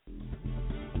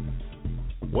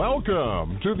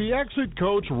Welcome to the Exit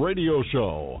Coach Radio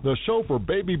Show, the show for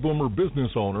baby boomer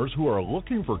business owners who are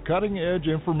looking for cutting-edge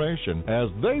information as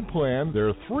they plan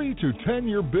their 3 to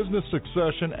 10-year business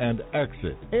succession and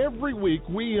exit. Every week,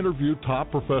 we interview top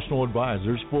professional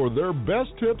advisors for their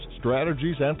best tips,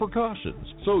 strategies, and precautions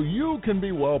so you can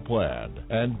be well-planned.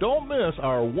 And don't miss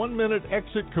our 1-minute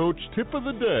Exit Coach tip of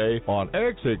the day on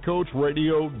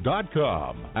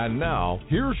ExitCoachRadio.com. And now,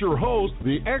 here's your host,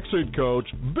 the Exit Coach,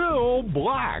 Bill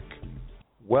Black.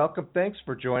 Welcome. Thanks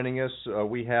for joining us.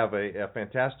 We have a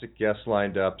fantastic guest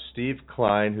lined up, Steve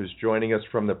Klein, who's joining us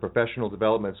from the Professional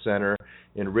Development Center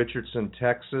in Richardson,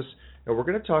 Texas. And we're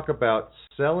going to talk about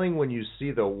selling when you see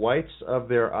the whites of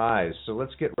their eyes. So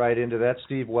let's get right into that.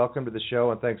 Steve, welcome to the show,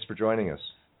 and thanks for joining us.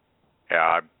 Yeah,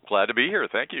 I'm glad to be here.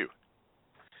 Thank you.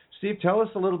 Steve, tell us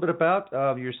a little bit about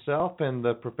yourself and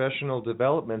the Professional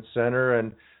Development Center,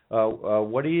 and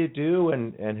what do you do,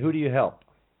 and who do you help?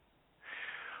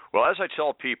 Well, as I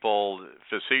tell people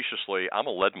facetiously, I'm a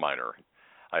lead miner.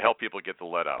 I help people get the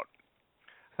lead out.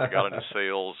 I got into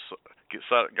sales,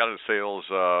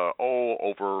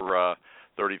 over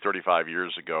 35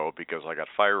 years ago because I got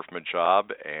fired from a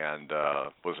job and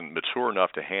wasn't mature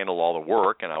enough to handle all the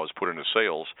work, and I was put into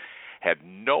sales. Had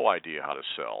no idea how to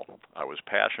sell. I was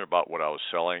passionate about what I was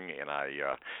selling, and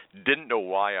I didn't know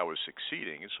why I was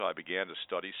succeeding, so I began to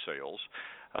study sales.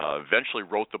 Eventually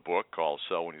wrote the book called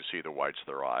Sell When You See the Whites of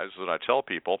Their Eyes. And I tell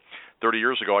people, 30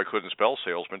 years ago I couldn't spell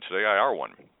salesman. Today I are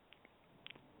one.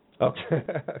 Okay,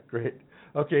 great.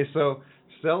 Okay, so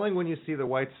selling when you see the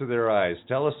whites of their eyes.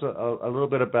 Tell us a little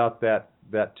bit about that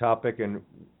topic, and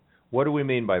what do we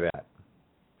mean by that?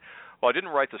 Well, I didn't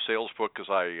write the sales book because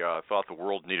I thought the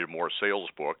world needed more sales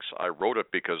books. I wrote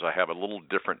it because I have a little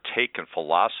different take and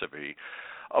philosophy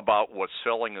about what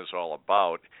selling is all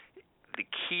about. The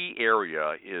key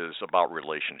area is about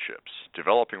relationships,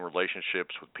 developing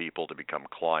relationships with people to become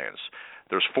clients.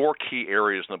 There's 4 key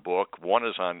areas in the book.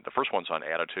 The first one's on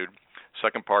attitude.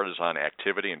 Second part is on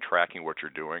activity and tracking what you're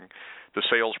doing, the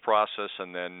sales process,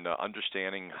 and then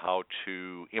understanding how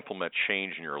to implement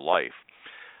change in your life.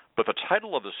 But the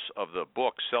title of the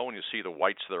book, Sell When You See the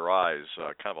Whites of Their Eyes,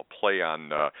 kind of a play on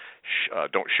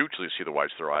don't shoot till you see the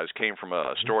whites of their eyes, came from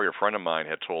a story a friend of mine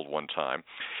had told one time.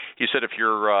 He said if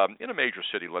you're in a major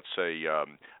city, let's say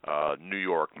New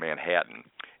York, Manhattan,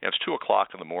 and it's 2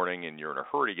 o'clock in the morning and you're in a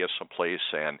hurry to get someplace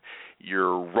and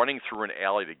you're running through an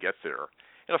alley to get there,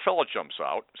 and a fellow jumps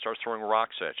out and starts throwing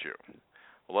rocks at you.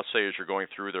 Well, let's say as you're going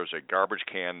through, there's a garbage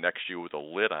can next to you with a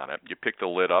lid on it. You pick the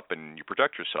lid up and you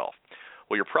protect yourself.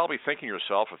 Well, you're probably thinking to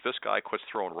yourself, if this guy quits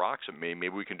throwing rocks at me,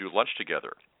 maybe we can do lunch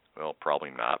together. Well,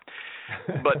 probably not.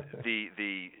 But the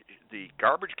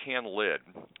garbage can lid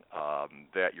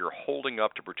that you're holding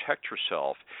up to protect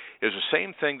yourself is the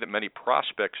same thing that many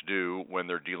prospects do when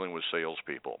they're dealing with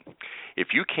salespeople.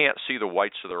 If you can't see the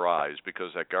whites of their eyes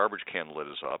because that garbage can lid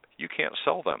is up, you can't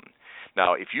sell them.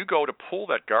 Now, if you go to pull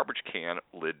that garbage can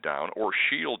lid down or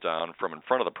shield down from in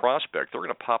front of the prospect, they're going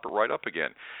to pop it right up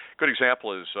again. Good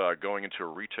example is going into a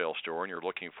retail store and you're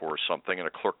looking for something, and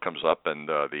a clerk comes up and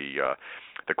the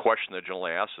question that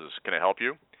generally asks is, "Can I help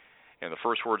you?" And the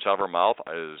first words out of her mouth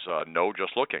is, "No,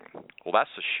 just looking." Well,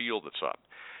 that's the shield that's up.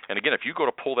 And again, if you go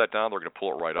to pull that down, they're going to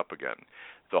pull it right up again.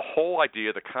 The whole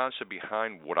idea, the concept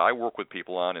behind what I work with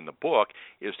people on in the book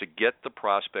is to get the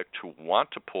prospect to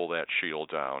want to pull that shield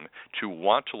down, to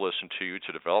want to listen to you,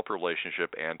 to develop a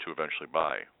relationship, and to eventually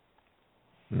buy.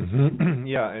 Mm-hmm.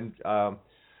 Yeah, and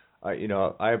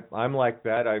I'm like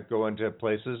that. I go into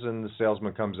places and the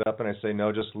salesman comes up and I say,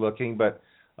 "No, just looking." But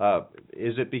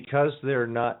is it because they're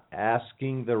not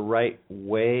asking the right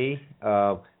way?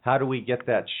 How do we get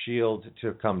that shield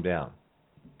to come down?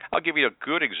 I'll give you a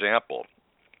good example.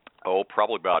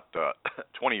 Probably about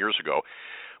 20 years ago,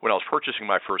 when I was purchasing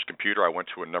my first computer, I went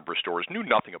to a number of stores, knew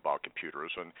nothing about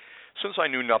computers. And since I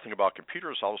knew nothing about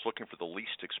computers, I was looking for the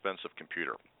least expensive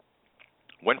computer.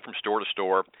 Went from store to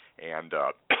store, and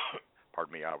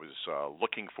pardon me, I was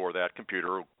looking for that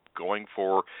computer, going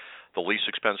for the least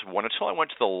expensive one, until I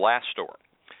went to the last store.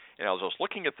 And as I was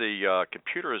looking at the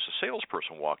computer, as the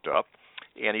salesperson walked up,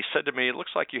 and he said to me, "It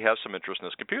looks like you have some interest in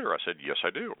this computer." I said, "Yes,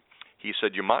 I do." He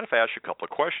said, "Do you mind if I ask you a couple of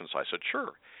questions?" I said,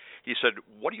 "Sure." He said,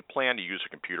 "What do you plan to use a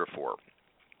computer for?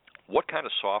 What kind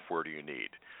of software do you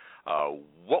need?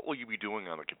 What will you be doing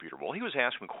on the computer?" Well, he was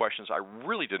asking questions I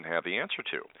really didn't have the answer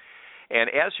to. And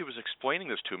as he was explaining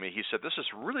this to me, he said, "This is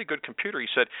a really good computer." He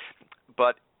said,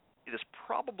 "But this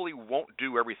probably won't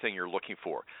do everything you're looking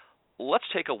for. let's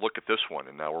take a look at this one,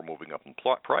 and now we're moving up in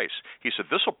price. He said,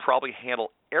 this will probably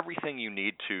handle everything you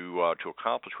need to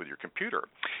accomplish with your computer.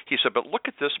 He said, but look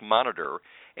at this monitor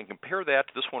and compare that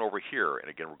to this one over here, and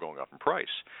again, we're going up in price.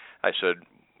 I said,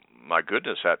 my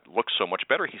goodness, that looks so much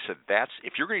better. He said,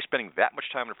 if you're going to be spending that much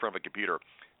time in front of a computer,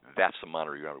 that's the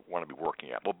monitor you want to be working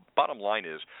at. Well, bottom line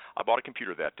is, I bought a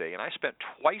computer that day, and I spent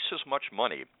twice as much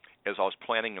money as I was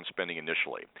planning on spending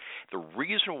initially. The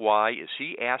reason why is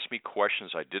he asked me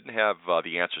questions I didn't have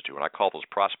the answers to, and I call those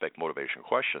prospect motivation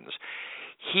questions.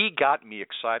 He got me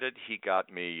excited. He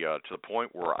got me to the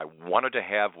point where I wanted to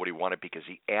have what he wanted because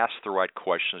he asked the right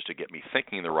questions to get me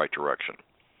thinking in the right direction.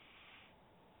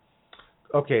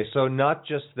 Okay, so not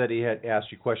just that he had asked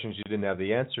you questions you didn't have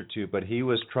the answer to, but he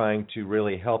was trying to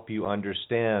really help you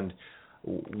understand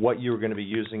what you were going to be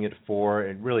using it for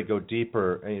and really go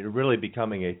deeper and really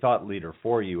becoming a thought leader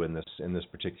for you in this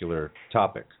particular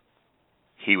topic.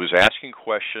 He was asking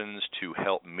questions to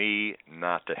help me,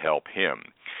 not to help him.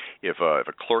 If a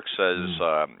clerk says,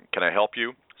 can I help you?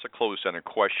 It's a closed-ended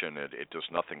question. It does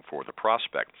nothing for the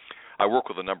prospect. I work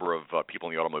with a number of people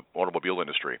in the automobile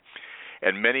industry.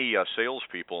 And many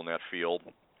salespeople in that field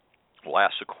will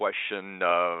ask a question,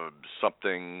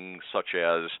 something such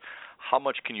as, how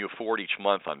much can you afford each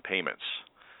month on payments?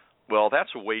 Well, that's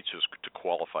a way to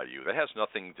qualify you. That has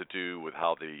nothing to do with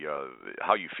how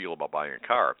you feel about buying a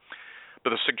car. But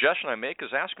the suggestion I make is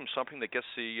ask them something that gets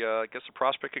the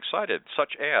prospect excited,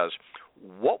 such as,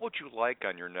 what would you like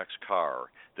on your next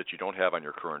car that you don't have on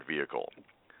your current vehicle?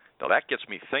 Now, that gets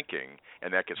me thinking,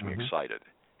 and that gets me excited.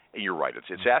 And you're right.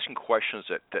 It's asking questions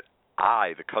that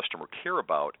I, the customer, care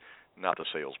about, not the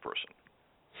salesperson.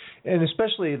 And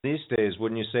especially these days,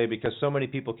 wouldn't you say, because so many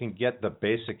people can get the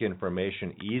basic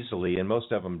information easily, and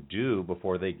most of them do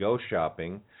before they go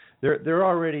shopping. They're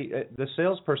already the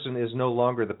salesperson is no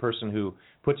longer the person who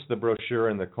puts the brochure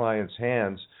in the client's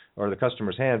hands or the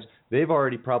customer's hands. They've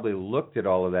already probably looked at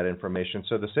all of that information.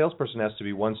 So the salesperson has to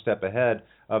be one step ahead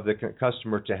of the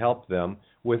customer to help them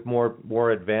with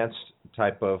more advanced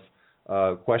type of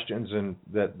questions and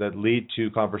that lead to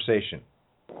conversation.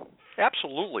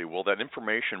 Absolutely. Well, that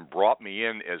information brought me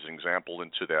in as an example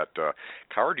into that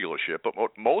car dealership. But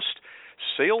what most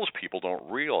salespeople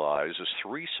don't realize is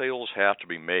 3 sales have to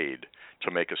be made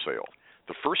to make a sale.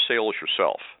 The first sale is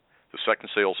yourself. The second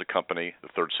sale is a company. The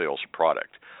third sale is a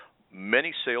product.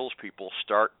 Many salespeople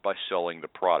start by selling the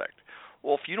product.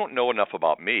 Well, if you don't know enough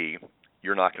about me,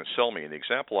 you're not going to sell me. And the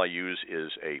example I use is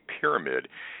a pyramid.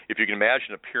 If you can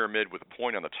imagine a pyramid with a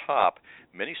point on the top,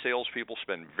 many salespeople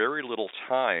spend very little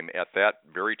time at that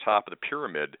very top of the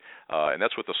pyramid, and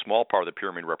that's what the small part of the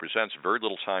pyramid represents, very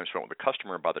little time spent with the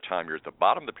customer. And by the time you're at the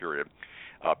bottom of the pyramid,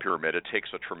 it takes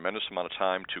a tremendous amount of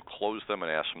time to close them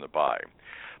and ask them to buy.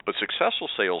 But successful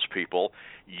salespeople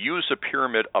use a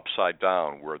pyramid upside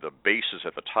down where the base is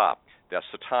at the top. That's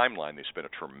the timeline. They spend a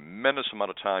tremendous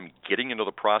amount of time getting into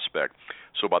the prospect.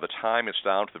 So by the time it's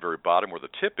down to the very bottom where the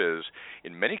tip is,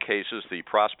 in many cases the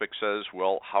prospect says,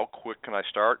 well, how quick can I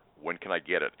start? When can I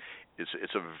get it?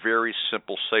 It's a very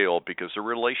simple sale because the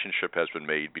relationship has been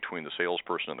made between the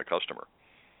salesperson and the customer.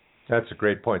 That's a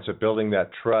great point. So building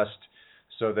that trust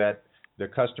so that the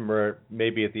customer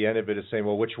maybe at the end of it is saying,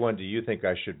 well, which one do you think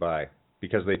I should buy?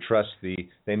 Because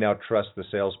they now trust the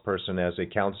salesperson as a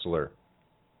counselor.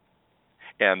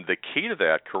 And the key to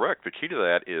that, correct, the key to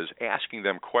that is asking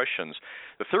them questions.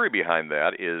 The theory behind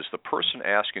that is the person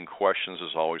asking questions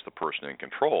is always the person in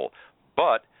control,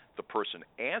 but the person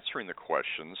answering the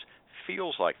questions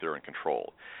feels like they're in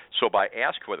control. So by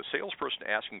the salesperson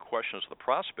asking questions to the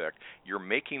prospect, you're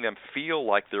making them feel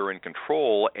like they're in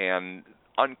control, and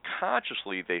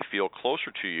unconsciously they feel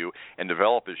closer to you and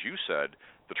develop, as you said,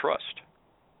 the trust.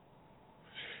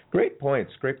 Great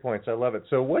points. I love it.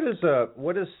 So what is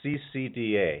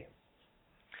CCDA?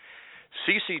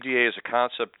 CCDA is a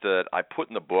concept that I put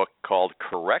in the book called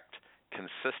Correct,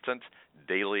 Consistent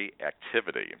Daily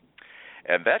Activity.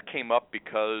 And that came up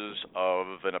because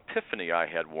of an epiphany I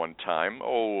had one time,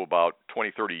 about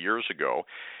 20, 30 years ago.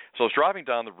 So I was driving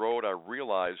down the road. I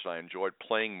realized I enjoyed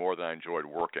playing more than I enjoyed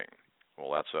working.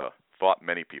 Well, that's a thought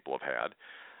many people have had.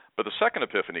 But the second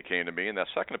epiphany came to me, and that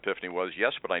second epiphany was,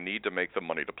 yes, but I need to make the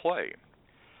money to play.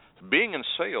 Being in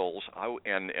sales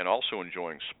and also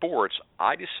enjoying sports,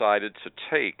 I decided to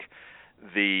take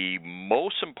the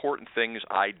most important things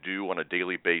I do on a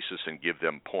daily basis and give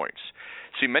them points.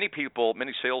 See, many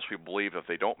salespeople believe if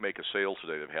they don't make a sale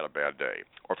today, they've had a bad day.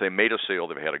 Or if they made a sale,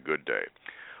 they've had a good day.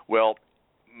 Well,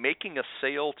 making a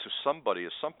sale to somebody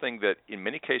is something that in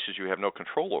many cases you have no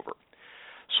control over.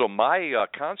 So my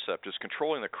concept is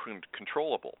controlling the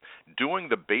controllable, doing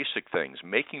the basic things,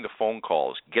 making the phone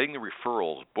calls, getting the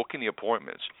referrals, booking the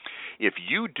appointments. If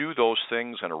you do those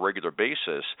things on a regular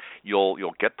basis, you'll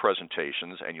get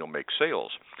presentations and you'll make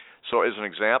sales. So as an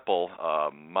example,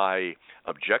 my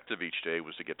objective each day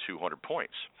was to get 200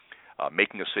 points.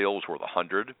 Making a sale was worth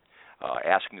 100.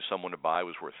 Asking someone to buy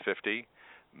was worth 50.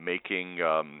 Making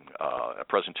a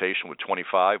presentation with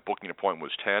 25, booking an appointment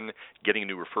was 10, getting a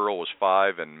new referral was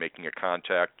 5, and making a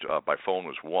contact by phone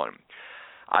was 1.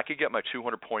 I could get my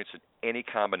 200 points in any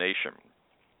combination.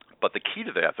 But the key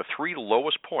to that, the 3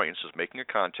 lowest points, is making a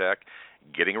contact,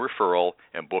 getting a referral,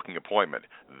 and booking an appointment.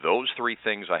 Those 3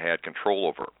 things I had control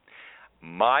over.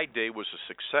 My day was a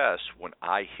success when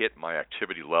I hit my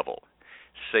activity level.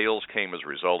 Sales came as a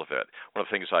result of it. One of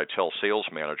the things I tell sales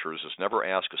managers is never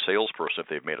ask a salesperson if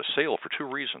they've made a sale for 2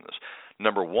 reasons.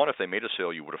 Number 1, if they made a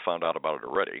sale, you would have found out about it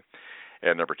already.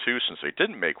 And number 2, since they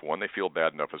didn't make one, they feel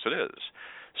bad enough as it is.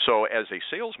 So as a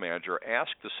sales manager,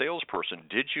 ask the salesperson,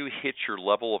 did you hit your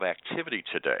level of activity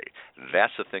today?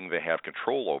 That's the thing they have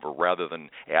control over rather than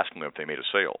asking them if they made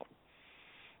a sale.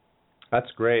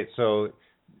 That's great. So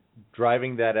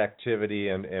driving that activity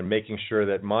and making sure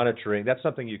that monitoring, that's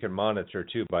something you can monitor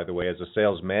too, by the way, as a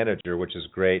sales manager, which is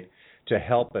great to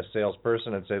help a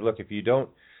salesperson and say, look, if you don't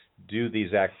do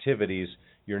these activities,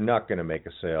 you're not going to make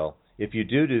a sale. If you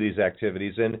do these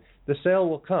activities, then the sale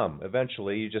will come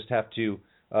eventually. You just have to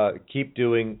keep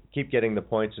getting the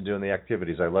points and doing the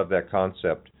activities. I love that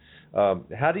concept.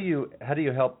 How do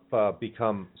you help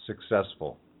become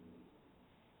successful?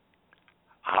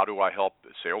 How do I help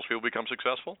salespeople become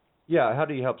successful? Yeah, how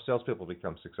do you help salespeople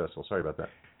become successful? Sorry about that.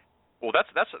 Well, that's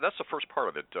the first part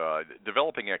of it.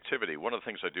 Developing activity. One of the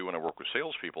things I do when I work with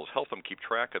salespeople is help them keep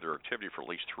track of their activity for at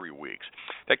least 3 weeks.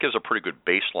 That gives a pretty good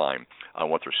baseline on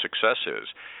what their success is.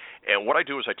 And what I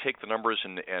do is I take the numbers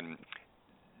and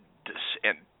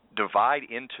divide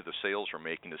into the sales we're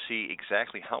making to see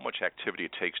exactly how much activity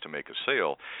it takes to make a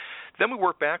sale. Then we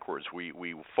work backwards. We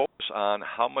focus on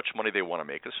how much money they want to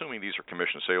make, assuming these are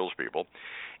commissioned salespeople,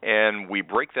 and we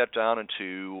break that down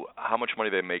into how much money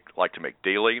they like to make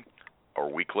daily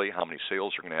or weekly, how many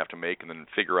sales they're going to have to make, and then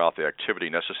figure out the activity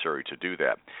necessary to do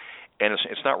that. And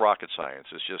it's not rocket science.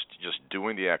 It's just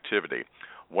doing the activity.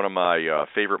 One of my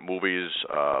favorite movies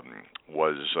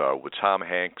was with Tom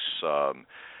Hanks.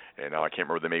 And now I can't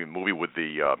remember the name of the movie with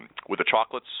the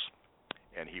chocolates,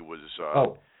 and he was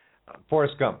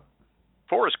Forrest Gump.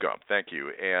 Forrest Gump, thank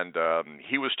you. And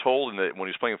he was told when he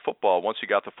was playing football, once he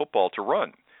got the football, to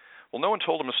run. Well, no one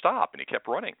told him to stop, and he kept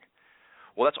running.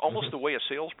 Well, that's almost the way a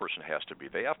salesperson has to be.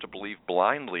 They have to believe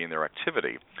blindly in their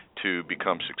activity to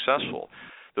become successful.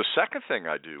 The second thing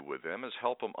I do with them is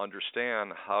help them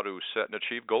understand how to set and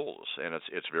achieve goals, and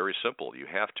it's very simple. You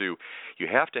have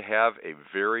to have a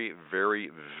very,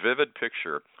 very vivid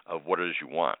picture of what it is you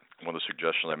want. One of the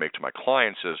suggestions I make to my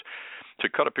clients is to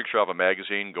cut a picture of a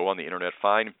magazine, go on the internet,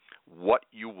 find what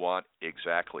you want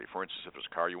exactly. For instance, if there's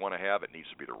a car you want to have, it needs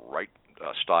to be the right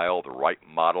style, the right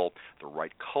model, the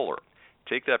right color.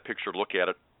 Take that picture, look at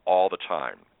it all the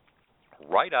time.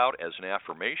 Write out as an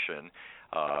affirmation,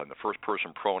 the first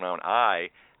person pronoun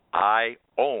I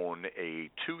own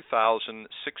a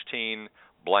 2016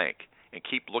 blank, and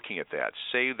keep looking at that.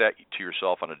 Say that to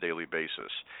yourself on a daily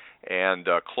basis, and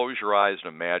close your eyes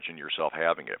and imagine yourself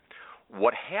having it.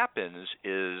 What happens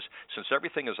is, since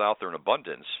everything is out there in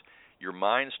abundance, your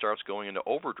mind starts going into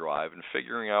overdrive and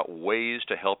figuring out ways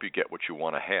to help you get what you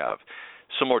want to have.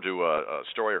 Similar to a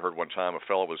story I heard one time, a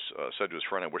fellow said to his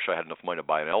friend, "I wish I had enough money to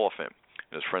buy an elephant."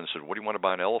 And his friend said, "What do you want to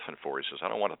buy an elephant for?" He says, "I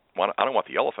don't want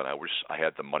the elephant. I wish I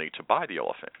had the money to buy the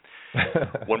elephant."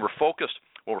 When we're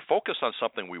focused on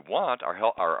something we want,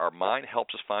 our mind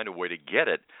helps us find a way to get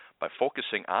it by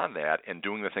focusing on that and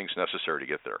doing the things necessary to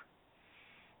get there.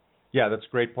 Yeah, that's a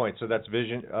great point. So that's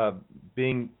vision,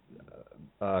 being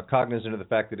cognizant of the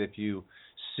fact that if you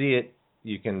see it,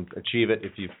 you can achieve it.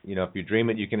 If you dream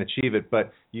it, you can achieve it.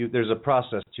 But there's a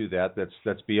process to that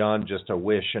that's beyond just a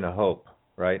wish and a hope,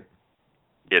 right?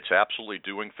 It's absolutely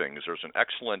doing things. There's an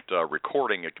excellent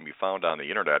recording. It can be found on the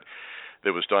internet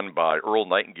that was done by Earl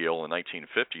Nightingale in the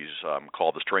 1950s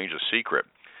called "The Strangest Secret."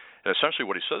 And essentially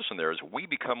what he says in there is we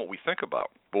become what we think about.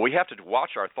 But we have to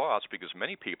watch our thoughts because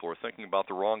many people are thinking about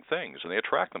the wrong things, and they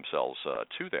attract themselves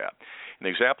to that. And the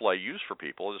example I use for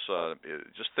people is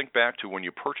just think back to when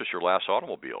you purchased your last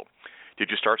automobile.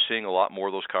 Did you start seeing a lot more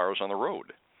of those cars on the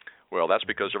road? Well, that's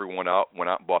because everyone went out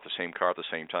and bought the same car at the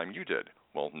same time you did.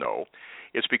 Well, no.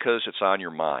 It's because it's on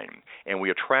your mind, and we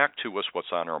attract to us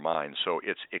what's on our mind. So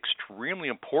it's extremely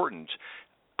important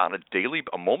on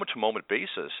a moment-to-moment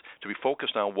basis to be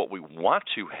focused on what we want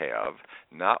to have,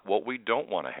 not what we don't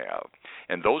want to have.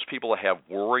 And those people that have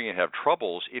worry and have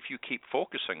troubles, if you keep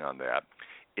focusing on that,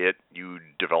 you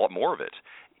develop more of it.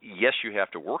 Yes, you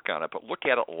have to work on it, but look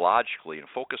at it logically and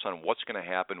focus on what's going to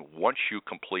happen once you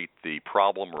complete the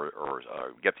problem or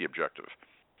get the objective.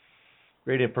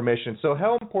 Great information. So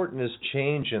how important is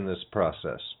change in this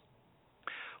process?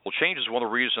 Well, change is one of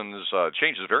the reasons.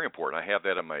 Change is very important. I have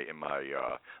that in my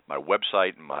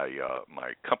website and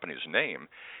my company's name.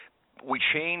 We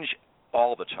change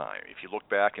all the time. If you look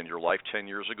back in your life 10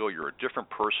 years ago, you're a different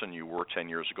person you were 10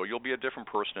 years ago. You'll be a different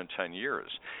person in 10 years.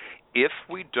 If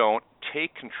we don't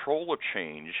take control of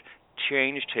change,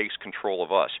 change takes control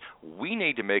of us. We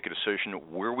need to make a decision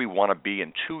where we want to be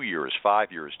in 2 years,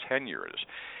 5 years, 10 years.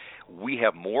 We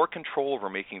have more control over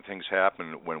making things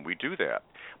happen when we do that.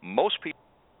 Most people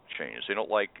change. They don't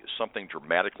like something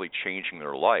dramatically changing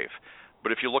their life.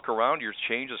 But if you look around, your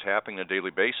change is happening on a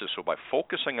daily basis. So by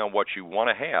focusing on what you want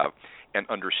to have and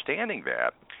understanding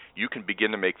that, you can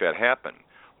begin to make that happen.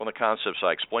 One of the concepts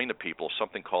I explain to people is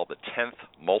something called the 10th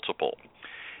multiple.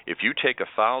 If you take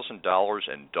 $1,000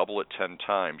 and double it 10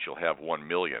 times, you'll have $1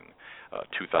 million,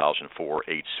 2004,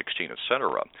 8, 16,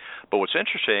 etc. But what's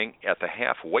interesting, at the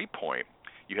halfway point,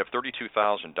 you have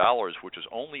 $32,000, which is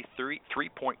only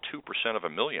 3.2% of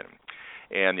 $1 million.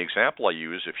 And the example I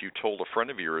use, if you told a friend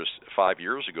of yours 5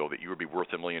 years ago that you would be worth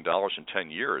 $1 million in 10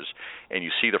 years, and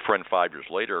you see the friend 5 years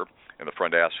later, and the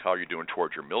friend asks, how are you doing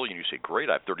towards your million? You say, great,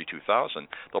 I have $32,000.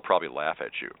 They'll probably laugh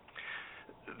at you.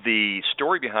 The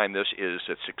story behind this is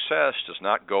that success does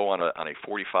not go on a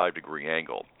 45-degree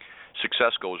angle.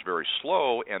 Success goes very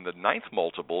slow, and the 9th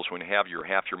multiple is when you have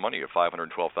half your money of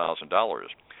 $512,000.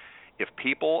 If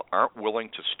people aren't willing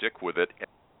to stick with it,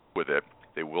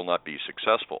 they will not be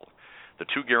successful. The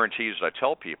two guarantees that I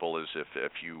tell people is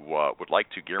if you would like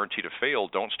to guarantee to fail,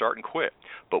 don't start and quit.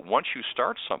 But once you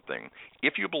start something,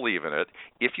 if you believe in it,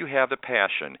 if you have the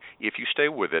passion, if you stay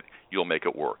with it, you'll make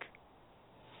it work.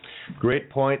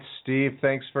 Great points, Steve.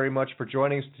 Thanks very much for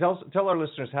joining us. Tell our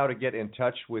listeners how to get in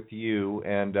touch with you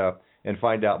and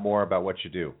find out more about what you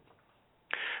do.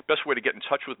 Best way to get in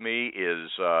touch with me is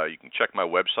you can check my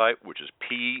website, which is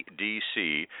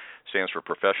PDC, stands for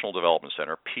Professional Development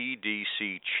Center,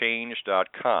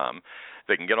 pdcchange.com.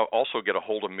 They can also get a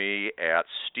hold of me at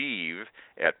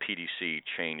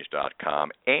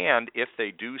steve@pdcchange.com. And if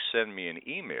they do send me an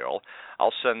email,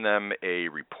 I'll send them a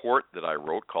report that I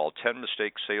wrote called 10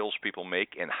 Mistakes Salespeople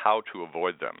Make and How to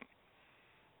Avoid Them.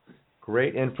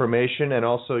 Great information, and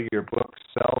also your book,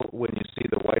 Sell When You See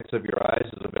the Whites of Your Eyes,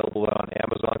 is available on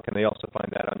Amazon. Can they also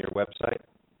find that on your website?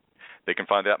 They can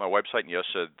find that on my website, and yes,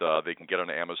 they can get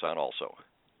on Amazon also.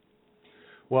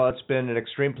 Well, it's been an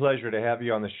extreme pleasure to have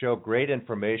you on the show. Great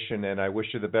information, and I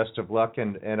wish you the best of luck.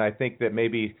 And I think that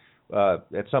maybe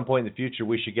at some point in the future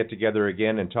we should get together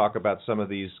again and talk about some of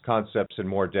these concepts in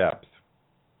more depth.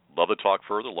 Love to talk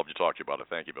further. Love to talk to you about it.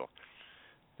 Thank you, Bill.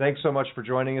 Thanks so much for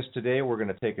joining us today. We're going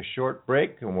to take a short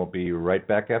break, and we'll be right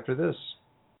back after this.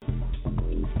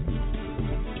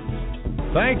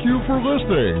 Thank you for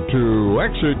listening to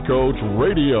Exit Coach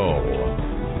Radio.